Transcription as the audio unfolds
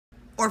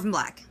Orphan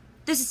Black.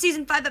 This is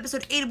Season 5,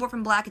 Episode 8 of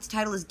Orphan Black. Its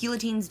title is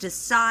Guillotines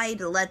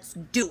Decide. Let's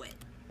do it.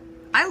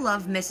 I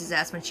love Mrs.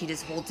 S when she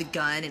just holds a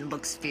gun and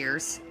looks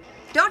fierce.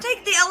 Don't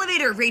take the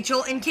elevator,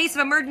 Rachel. In case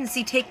of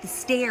emergency, take the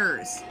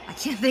stairs. I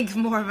can't think of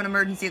more of an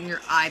emergency than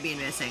your eye being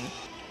missing.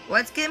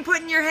 What's getting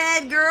put in your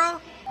head, girl?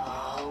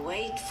 Oh,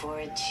 wait for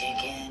it,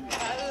 chicken.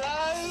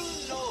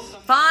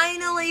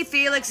 Finally,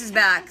 Felix is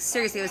back.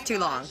 Seriously, it was too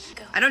long.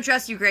 I don't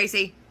trust you,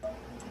 Gracie.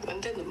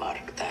 When did the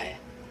Mark die?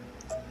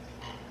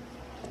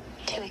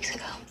 2 weeks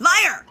ago.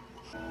 Liar!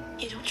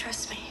 You don't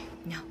trust me?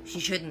 No, she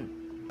shouldn't.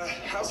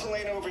 How's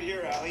Helena over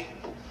here, Allie?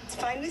 It's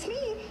fine with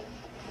me.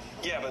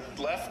 Yeah, but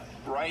left,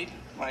 right?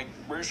 Like,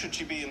 where should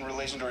she be in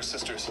relation to her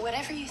sisters?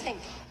 Whatever you think.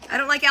 I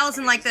don't like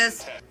Allison like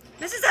this.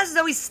 Mrs. S is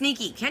always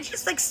sneaky. Can't you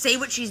just, like, say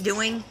what she's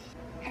doing?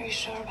 Are you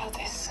sure about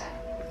this?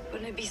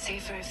 Wouldn't it be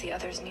safer if the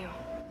others knew?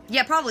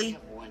 Yeah, probably.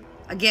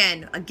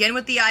 Again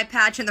with the eye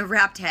patch and the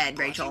wrapped head,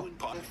 Rachel.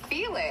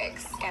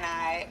 Felix and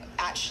I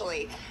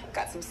actually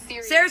got some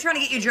serious... Sarah's trying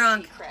to get you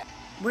drunk.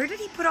 Where did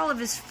he put all of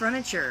his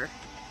furniture?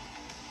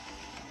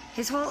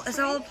 His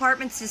whole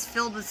apartment's just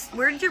filled with...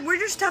 Where'd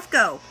your stuff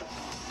go?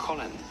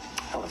 Colin.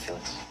 Hello,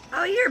 Felix.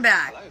 Oh, you're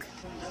back.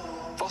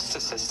 Hello. Foster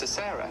sister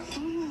Sarah.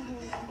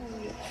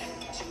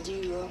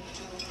 You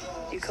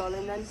call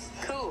him then?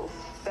 Cool.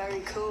 Very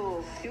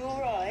cool. You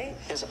alright?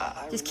 Yes,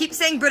 Just keep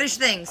saying British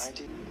things.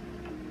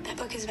 That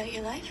book is about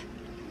your life?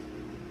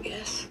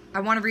 Yes.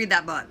 I want to read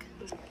that book.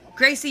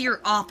 Gracie,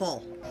 you're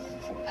awful.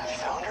 Have you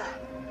found her?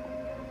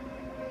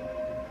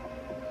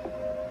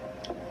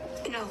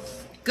 No.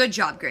 Good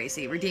job,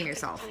 Gracie. Redeem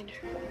yourself. Find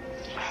her.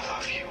 I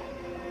love you.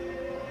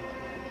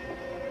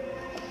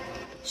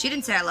 She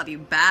didn't say I love you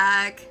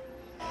back.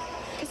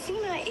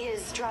 Casina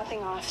is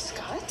dropping off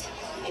Scott.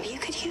 Maybe you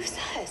could use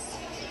us.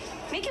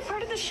 Make it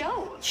part of the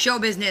show. Show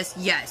business,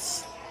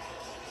 yes.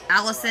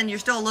 Allison, you're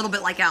still a little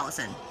bit like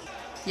Allison.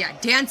 Yeah,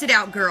 dance it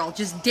out, girl.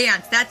 Just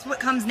dance. That's what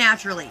comes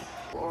naturally.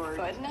 Or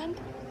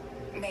Ferdinand?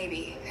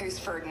 maybe. Who's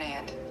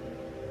Ferdinand?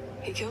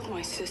 He killed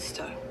my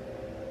sister.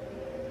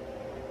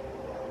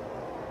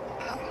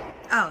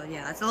 Oh,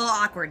 yeah, that's a little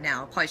awkward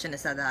now. Probably shouldn't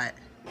have said that.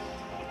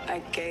 I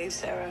gave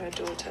Sarah her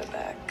daughter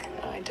back.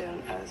 I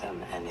don't owe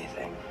them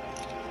anything.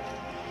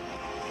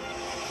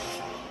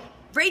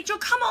 Rachel,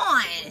 come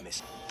on!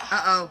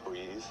 Uh-oh.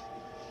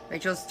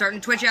 Rachel's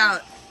starting to twitch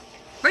out.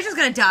 Rachel's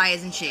gonna die,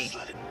 isn't she?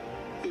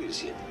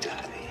 Who's your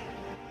daddy?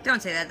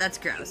 Don't say that, that's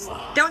gross.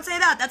 Don't say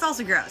that, that's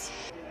also gross.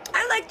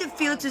 I like that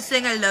Felix is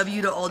saying I love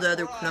you to all the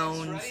other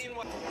clones.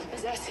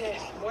 Is that it?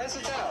 Where's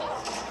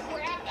Adele?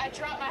 Crap, I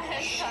dropped my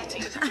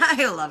headshot.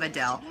 I love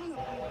Adele.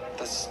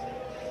 That's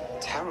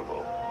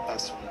terrible.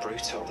 That's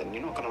brutal. Then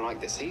you're not gonna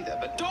like this either.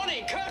 But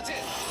Donnie, Curtis,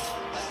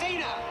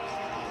 Athena,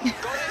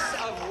 goddess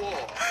of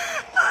war.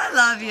 I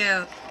love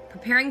you.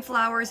 Preparing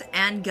flowers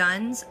and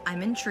guns,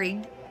 I'm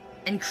intrigued.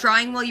 And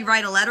crying while you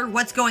write a letter,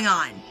 what's going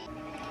on?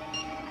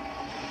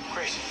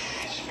 Grace,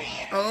 it's me.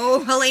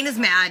 Oh, Helena's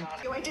mad.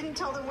 I didn't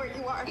tell them where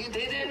you are. You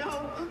didn't? No.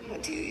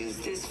 What do you use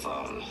this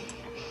phone?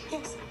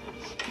 Yes.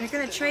 They're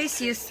gonna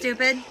trace you,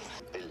 stupid.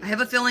 I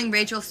have a feeling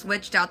Rachel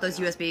switched out those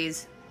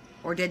USBs.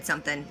 Or did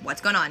something.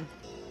 What's going on?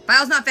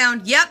 File's not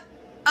found. Yep.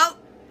 Oh,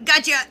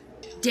 gotcha.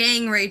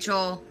 Dang,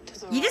 Rachel.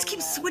 You just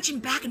keep switching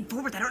back and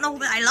forth. I don't know,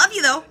 but I love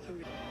you, though.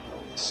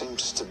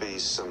 Seems to be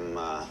some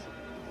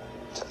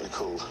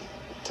technical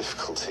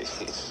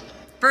difficulties.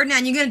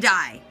 Ferdinand, you're gonna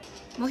die.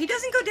 Well, he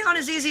doesn't go down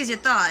as easy as you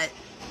thought.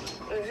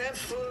 We have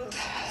food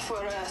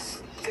for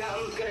us.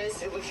 Come,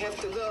 Grace, we have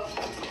to go.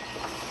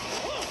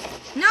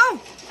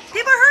 No!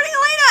 People are hurting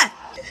Helena!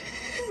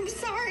 I'm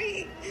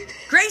sorry.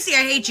 Gracie,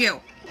 I hate you.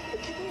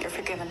 You're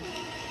forgiven.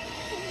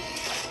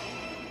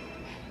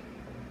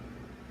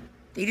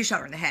 They just shot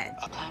her in the head.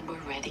 Glad we're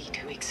ready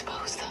to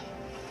expose them.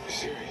 You're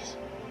serious?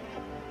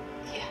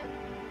 Yeah.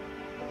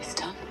 It's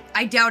done.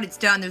 I doubt it's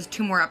done. There's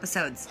 2 more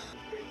episodes.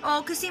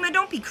 Oh, Cosima,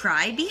 don't be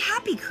cry. Be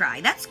happy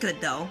cry. That's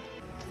good, though.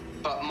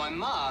 But my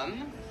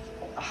mum,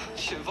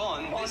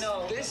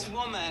 Siobhan, this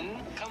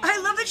woman. I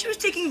love that she was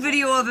taking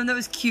video of him. That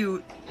was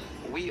cute.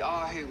 We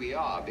are who we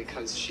are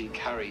because she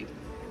carried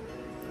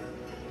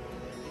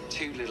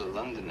 2 little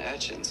London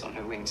urchins on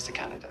her wings to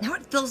Canada. Now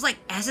it feels like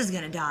S is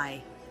gonna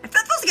die. It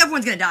feels like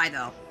everyone's gonna die,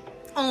 though.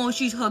 Oh,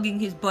 she's hugging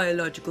his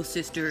biological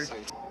sister.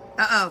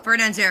 Uh-oh,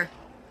 Ferdinand's here.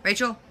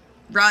 Rachel,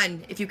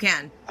 run if you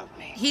can.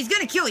 He's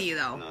gonna kill you,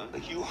 though.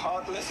 You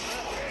heartless.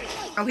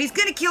 Oh, he's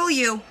gonna kill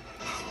you.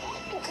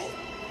 Okay.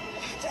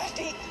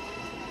 Daddy.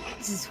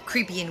 This is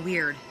creepy and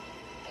weird.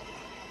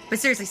 But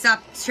seriously,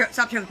 stop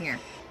choking her.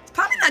 It's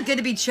probably not good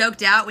to be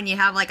choked out when you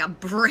have, like, a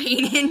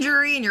brain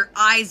injury and your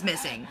eye's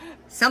missing.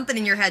 Something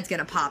in your head's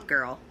gonna pop,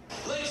 girl.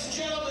 Ladies and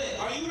gentlemen,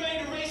 are you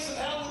ready to raise some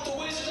hell with the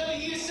wizard? Let me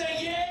hear you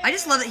say yeah! I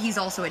just love that he's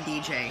also a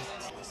DJ.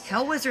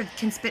 Hell Wizard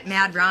can spit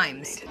mad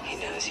rhymes. He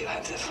knows you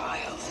have the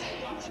files.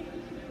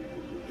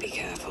 Be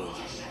careful.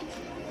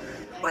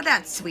 Well,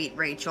 that's sweet,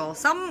 Rachel.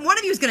 One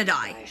of you's gonna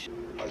die.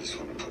 I just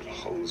want to put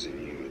holes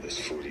in you with this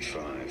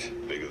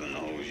 45. Bigger than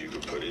holes you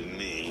could put in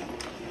me.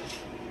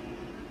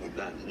 With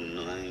that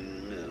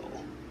 9mm.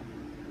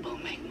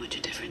 Won't make much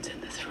a difference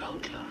in the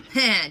throat, love.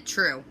 Heh,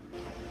 true.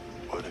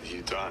 What have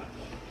you done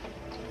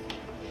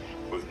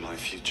with my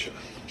future?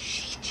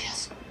 She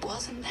just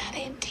wasn't that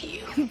into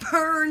you.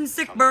 Burn,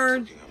 sick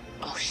burn.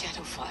 Oh,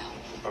 Shadowfile.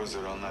 I was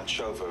there on that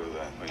shelf over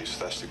there where you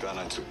stashed the gun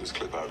I took this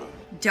clip out of.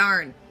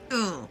 Darn.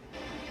 Ugh.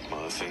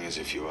 Well, the thing is,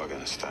 if you are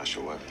going to stash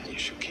a weapon, you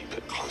should keep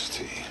it close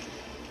to you.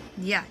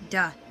 Yeah,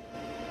 duh.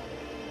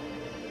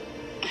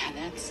 And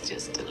that's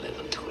just a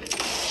little twist.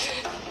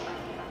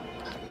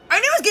 I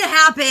knew it was gonna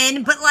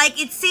happen, but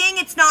like, it's saying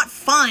it's not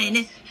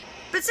fun.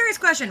 But serious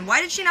question,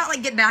 why did she not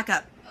like get back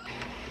up?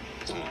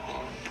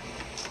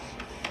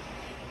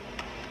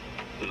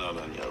 Not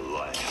on your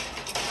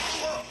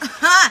life.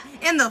 Ha!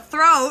 In the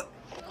throat.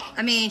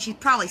 I mean, she's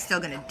probably still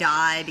gonna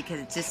die because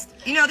it's just,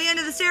 you know, the end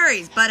of the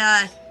series.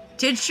 But,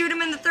 did shoot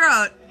him in the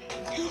throat.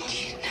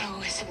 You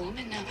know, as a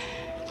woman,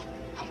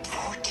 I'm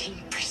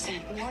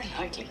 14% more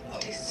likely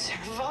to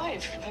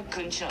survive a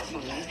gunshot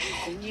wound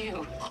than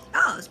you.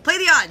 Oh, let's play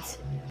the odds.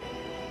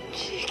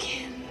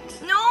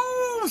 Chickens.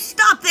 No!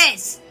 Stop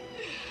this!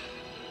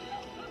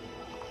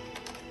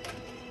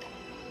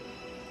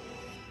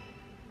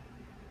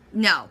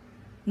 No.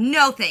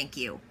 No, thank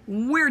you.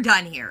 We're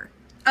done here.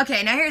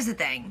 Okay, now here's the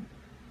thing.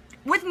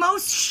 With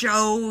most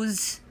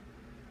shows,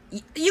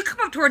 you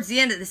come up towards the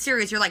end of the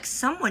series, you're like,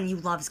 someone you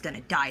love is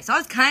gonna die. So I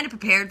was kind of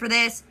prepared for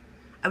this.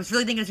 I was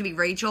really thinking it was gonna be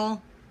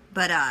Rachel,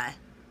 but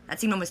that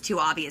seemed almost too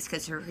obvious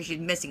because she's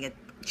missing a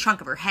chunk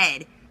of her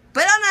head.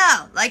 But I don't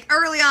know, like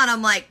early on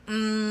I'm like,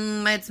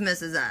 it's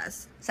Mrs.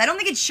 S. So I don't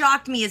think it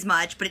shocked me as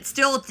much, but it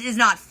still is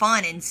not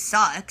fun and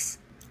sucks.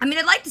 I mean,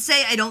 I'd like to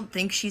say I don't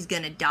think she's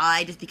gonna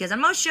die, just because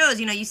on most shows,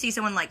 you know, you see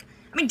someone like,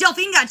 I mean,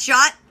 Delphine got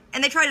shot,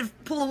 and they try to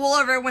pull the wool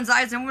over everyone's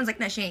eyes, and everyone's like,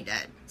 no, she ain't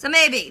dead. So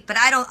maybe, but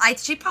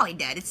she's probably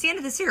dead. It's the end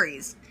of the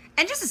series.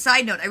 And just a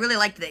side note, I really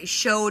liked that they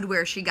showed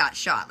where she got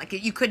shot. Like,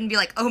 you couldn't be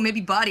like, oh, maybe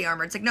body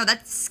armor. It's like, no,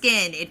 that's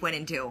skin it went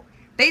into.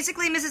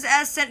 Basically, Mrs.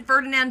 S sent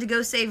Ferdinand to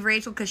go save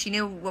Rachel because she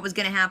knew what was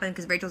gonna happen,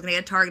 because Rachel was gonna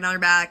get a target on her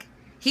back.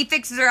 He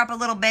fixes her up a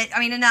little bit. I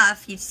mean,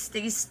 enough. He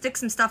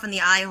sticks some stuff in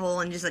the eye hole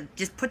and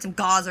just put some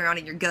gauze around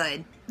it, you're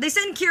good. They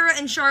send Kira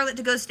and Charlotte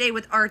to go stay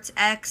with Art's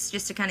ex,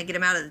 just to kind of get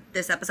him out of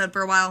this episode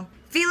for a while.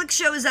 Felix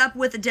shows up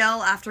with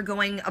Adele after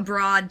going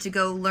abroad to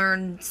go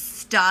learn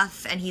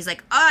stuff, and he's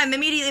like, oh, I'm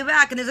immediately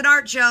back, and there's an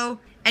art show.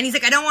 And he's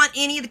like, I don't want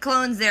any of the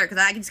clones there, because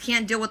I just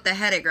can't deal with the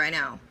headache right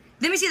now.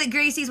 Then we see that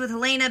Gracie's with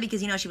Helena,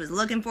 because, you know, she was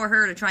looking for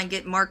her to try and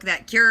get Mark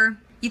that cure.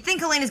 You'd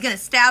think Helena's gonna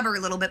stab her a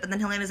little bit, but then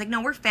Helena's like,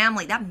 no, we're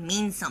family. That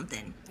means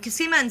something.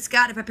 Cosima and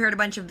Scott have prepared a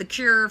bunch of the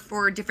cure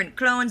for different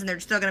clones, and they're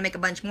still gonna make a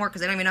bunch more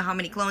because they don't even know how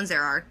many clones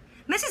there are.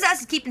 Mrs. S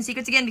is keeping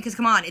secrets again because,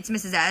 come on, it's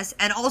Mrs. S.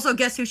 And also,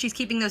 guess who she's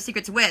keeping those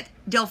secrets with?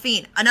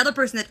 Delphine, another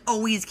person that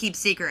always keeps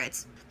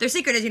secrets. Their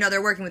secret is, you know,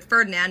 they're working with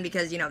Ferdinand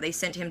because, you know, they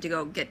sent him to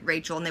go get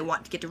Rachel, and they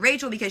want to get to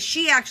Rachel because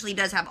she actually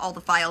does have all the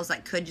files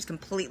that could just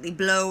completely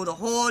blow the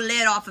whole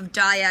lid off of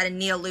Dyad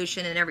and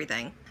Neolution and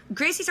everything.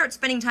 Gracie starts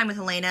spending time with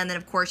Helena, and then,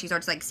 of course, she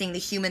starts, like, seeing the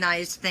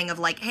humanized thing of,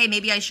 like, hey,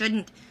 maybe I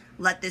shouldn't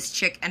let this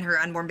chick and her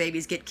unborn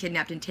babies get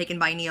kidnapped and taken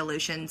by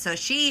Neolution. So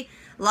she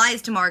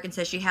lies to Mark and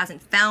says she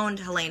hasn't found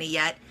Helena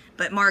yet,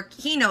 but Mark,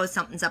 he knows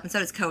something's up, and so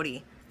does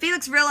Cody.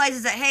 Felix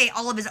realizes that, hey,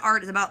 all of his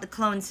art is about the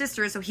clone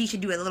sisters, so he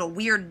should do a little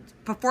weird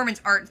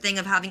performance art thing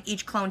of having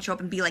each clone show up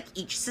and be like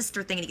each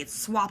sister thing, and he could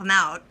swap them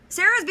out.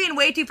 Sarah's being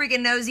way too freaking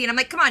nosy, and I'm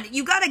like, come on,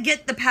 you gotta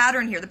get the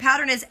pattern here. The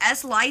pattern is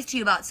S lies to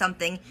you about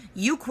something,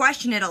 you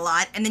question it a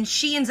lot, and then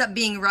she ends up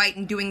being right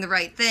and doing the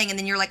right thing, and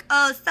then you're like,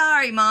 oh,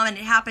 sorry, Mom, and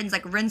it happens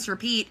like rinse,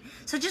 repeat.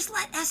 So just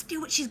let S do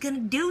what she's gonna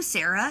do,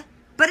 Sarah.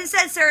 But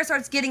instead, Sarah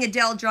starts getting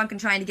Adele drunk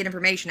and trying to get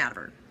information out of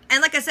her.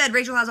 And like I said,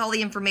 Rachel has all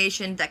the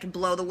information that could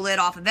blow the lid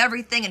off of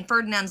everything, and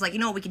Ferdinand's like, you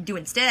know what we could do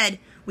instead?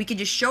 We could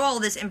just show all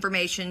this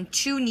information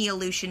to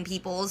Neolution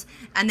peoples,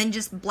 and then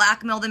just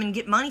blackmail them and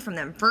get money from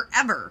them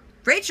forever.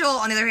 Rachel,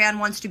 on the other hand,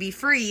 wants to be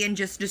free and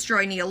just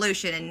destroy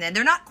Neolution, and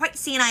they're not quite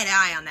seeing eye to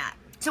eye on that.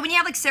 So when you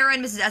have like Sarah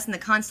and Mrs. S and the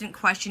constant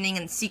questioning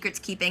and secrets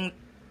keeping,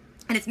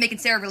 and it's making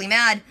Sarah really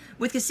mad,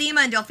 with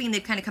Cosima and Delphine,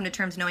 they've kind of come to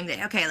terms knowing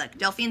that, okay, look,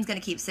 Delphine's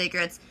gonna keep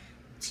secrets.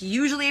 It's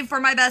usually for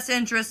my best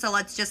interest, so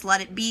let's just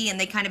let it be, and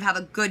they kind of have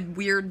a good,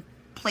 weird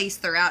place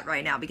they're at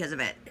right now because of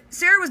it.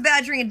 Sarah was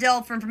badgering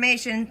Adele for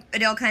information.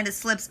 Adele kind of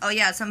slips, oh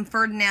yeah, some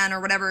Ferdinand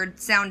or whatever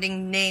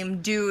sounding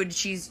name dude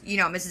she's, you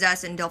know, Mrs.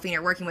 S and Delphine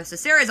are working with, so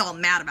Sarah's all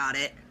mad about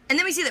it. And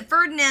then we see that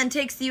Ferdinand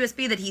takes the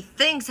USB that he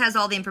thinks has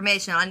all the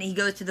information on, and he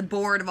goes to the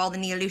board of all the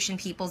Neolution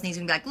peoples, and he's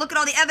gonna be like, look at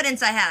all the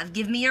evidence I have,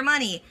 give me your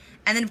money.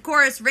 And then, of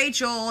course,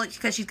 Rachel,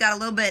 because she's got a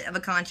little bit of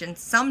a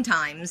conscience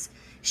sometimes,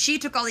 she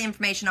took all the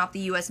information off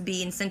the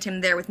USB and sent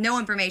him there with no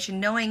information,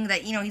 knowing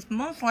that, you know, he's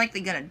most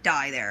likely gonna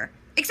die there.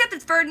 Except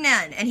it's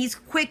Ferdinand, and he's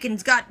quick and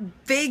he's got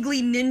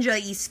vaguely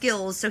ninja-y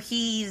skills, so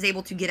he's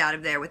able to get out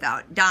of there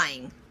without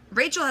dying.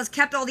 Rachel has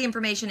kept all the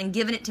information and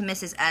given it to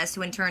Mrs. S,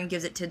 who in turn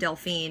gives it to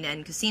Delphine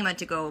and Cosima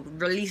to go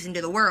release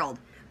into the world.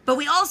 But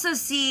we also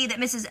see that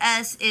Mrs.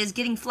 S is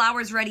getting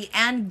flowers ready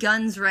and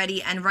guns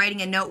ready and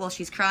writing a note while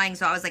she's crying,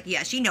 so I was like,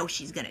 yeah, she knows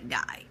she's gonna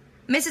die.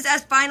 Mrs.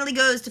 S finally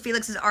goes to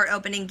Felix's art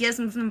opening, gives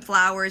him some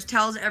flowers,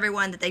 tells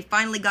everyone that they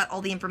finally got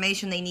all the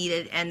information they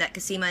needed and that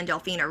Cosima and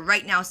Delphine are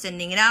right now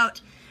sending it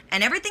out.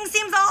 And everything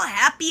seems all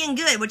happy and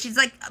good, which is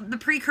like the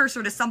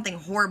precursor to something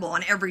horrible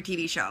on every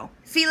TV show.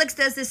 Felix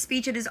does this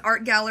speech at his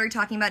art gallery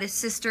talking about his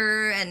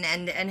sister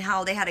and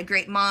how they had a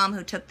great mom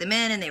who took them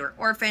in and they were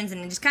orphans,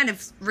 and it just kind of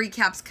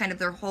recaps kind of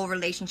their whole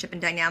relationship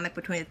and dynamic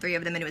between the three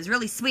of them, and it was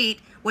really sweet,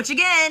 which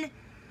again,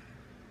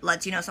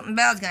 lets you know something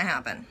bad's gonna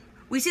happen.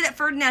 We see that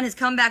Ferdinand has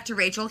come back to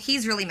Rachel.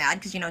 He's really mad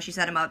because, you know, she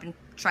set him up and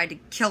tried to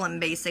kill him,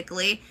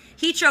 basically.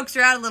 He chokes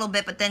her out a little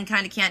bit, but then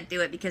kind of can't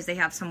do it because they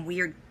have some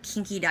weird,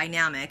 kinky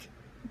dynamic.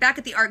 Back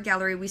at the art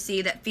gallery, we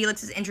see that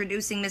Felix is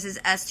introducing Mrs.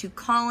 S to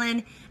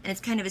Colin, and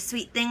it's kind of a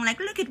sweet thing, like,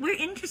 look, we're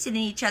interested in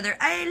each other.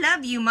 I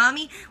love you,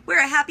 Mommy. We're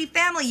a happy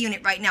family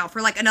unit right now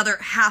for like another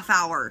half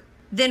hour.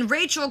 Then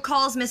Rachel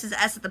calls Mrs.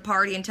 S at the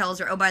party and tells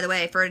her, oh, by the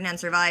way, Ferdinand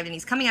survived, and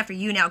he's coming after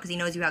you now because he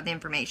knows you have the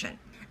information.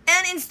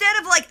 And instead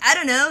of, like, I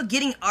don't know,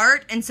 getting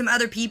Art and some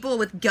other people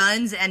with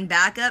guns and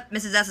backup,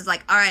 Mrs. S is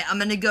like, alright, I'm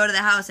gonna go to the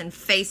house and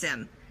face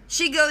him.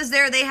 She goes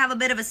there, they have a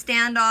bit of a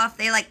standoff,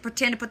 they, like,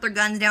 pretend to put their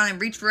guns down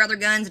and reach for other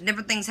guns, and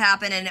different things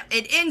happen, and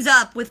it ends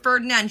up with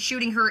Ferdinand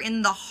shooting her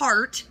in the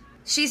heart.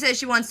 She says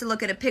she wants to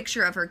look at a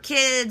picture of her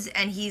kids,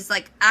 and he's,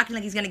 like, acting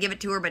like he's gonna give it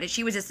to her, but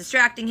she was just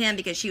distracting him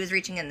because she was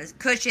reaching in this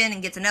cushion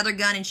and gets another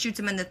gun and shoots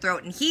him in the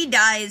throat, and he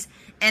dies,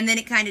 and then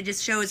it kind of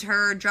just shows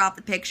her drop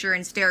the picture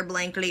and stare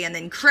blankly, and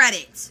then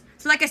credits.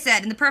 So like I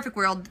said, in the perfect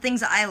world, the things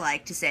that I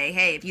like to say,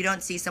 hey, if you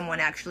don't see someone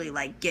actually,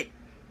 like, get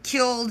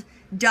killed,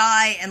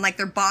 die, and, like,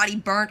 their body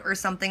burnt or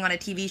something on a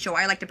TV show,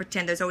 I like to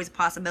pretend there's always a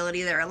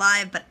possibility they're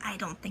alive, but I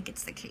don't think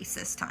it's the case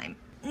this time.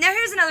 Now,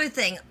 here's another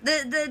thing.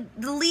 The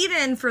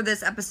lead-in for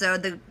this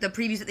episode, the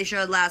previews that they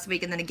showed last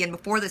week, and then again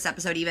before this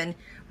episode even,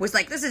 was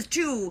like, this is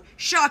too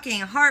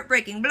shocking,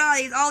 heartbreaking, blah,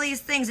 all these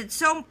things. It's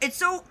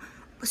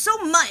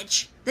so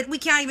much that we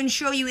can't even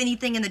show you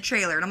anything in the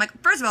trailer. And I'm like,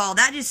 first of all,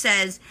 that just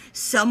says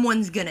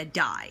someone's gonna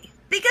die.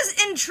 Because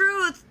in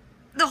truth,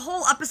 the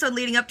whole episode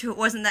leading up to it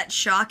wasn't that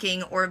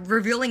shocking or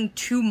revealing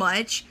too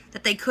much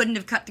that they couldn't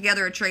have cut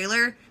together a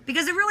trailer.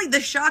 Because really,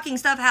 the shocking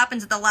stuff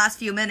happens at the last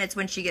few minutes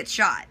when she gets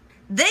shot.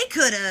 They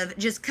could have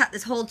just cut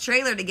this whole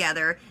trailer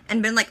together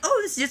and been like, oh,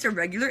 this is just a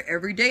regular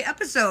everyday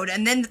episode,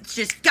 and then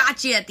just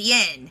got you at the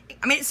end.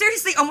 I mean, it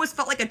seriously almost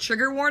felt like a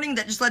trigger warning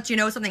that just lets you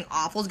know something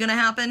awful's gonna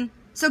happen.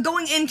 So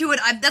going into it,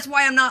 that's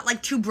why I'm not,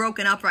 like, too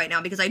broken up right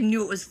now, because I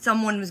knew it was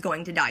someone was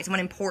going to die. Someone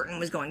important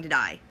was going to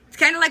die. It's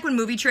kind of like when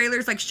movie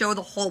trailers, like, show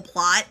the whole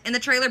plot in the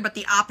trailer, but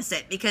the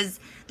opposite, because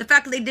the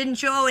fact that they didn't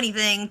show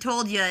anything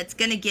told you it's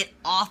gonna get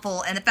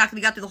awful, and the fact that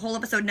we got through the whole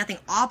episode and nothing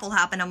awful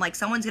happened, I'm like,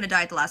 someone's gonna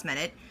die at the last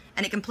minute,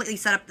 and it completely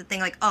set up the thing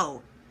like,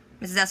 oh,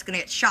 Mrs. S is gonna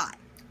get shot.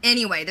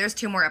 Anyway, there's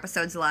 2 more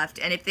episodes left,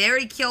 and if they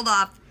already killed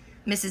off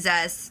Mrs.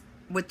 S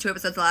with 2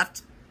 episodes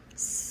left,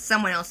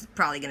 someone else is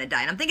probably gonna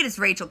die. And I'm thinking it's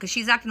Rachel, because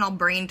she's acting all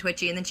brain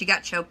twitchy, and then she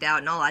got choked out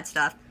and all that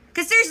stuff.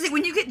 Because seriously,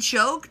 when you get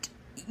choked,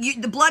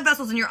 the blood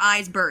vessels in your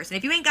eyes burst. And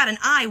if you ain't got an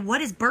eye,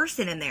 what is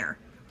bursting in there?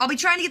 I'll be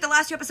trying to get the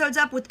last 2 episodes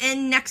up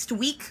within next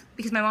week,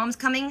 because my mom's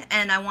coming,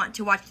 and I want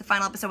to watch the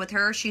final episode with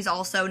her. She's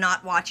also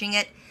not watching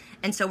it,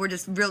 and so we're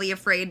just really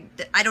afraid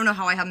that, I don't know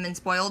how I haven't been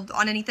spoiled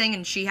on anything,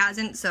 and she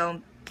hasn't,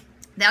 so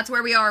that's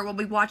where we are. We'll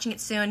be watching it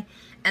soon.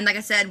 And like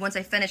I said, once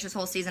I finish this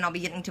whole season, I'll be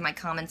getting to my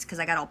comments, because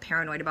I got all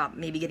paranoid about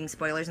maybe getting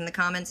spoilers in the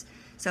comments.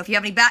 So if you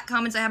have any back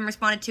comments I haven't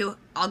responded to,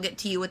 I'll get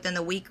to you within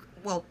the week,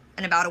 well,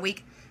 in about a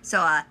week. So,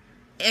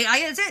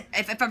 that's it.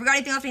 If I forgot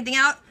anything, left anything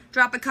out,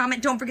 drop a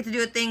comment. Don't forget to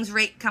do things,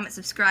 rate, comment,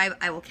 subscribe.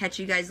 I will catch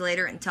you guys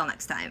later. Until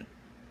next time.